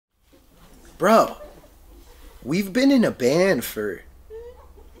Bro, we've been in a band for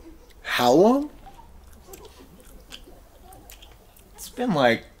how long? It's been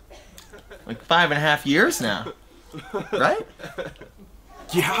like 5.5 years now, right?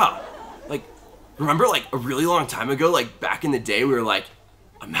 Yeah. Like, remember like a really long time ago, like back in the day, we were like,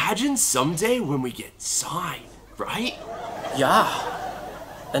 imagine someday when we get signed, right? Yeah.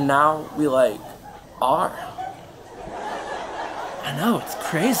 And now we like are. I know, it's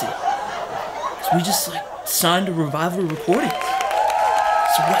crazy. So we just like signed to Revival Recordings.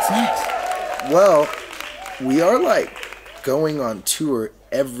 So what's next? Well, we are like going on tour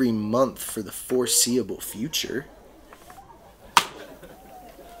every month for the foreseeable future.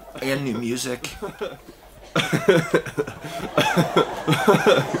 And new music.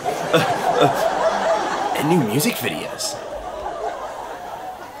 And new music videos.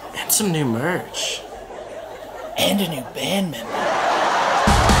 And some new merch. And a new band member.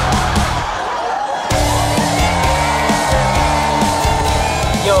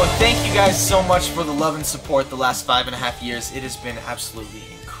 Yo, thank you guys so much for the love and support the last 5.5 years. It has been absolutely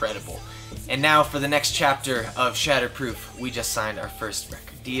incredible. And now for the next chapter of Shatterproof, we just signed our first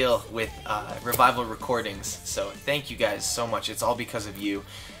record deal with Revival Recordings. So thank you guys so much. It's all because of you.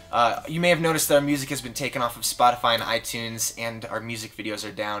 You may have noticed that our music has been taken off of Spotify and iTunes, and our music videos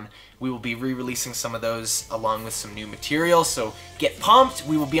are down. We will be re-releasing some of those along with some new material, so get pumped.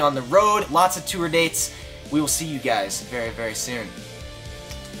 We will be on the road, lots of tour dates. We will see you guys very, very soon.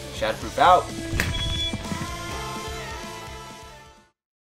 Shatterproof out.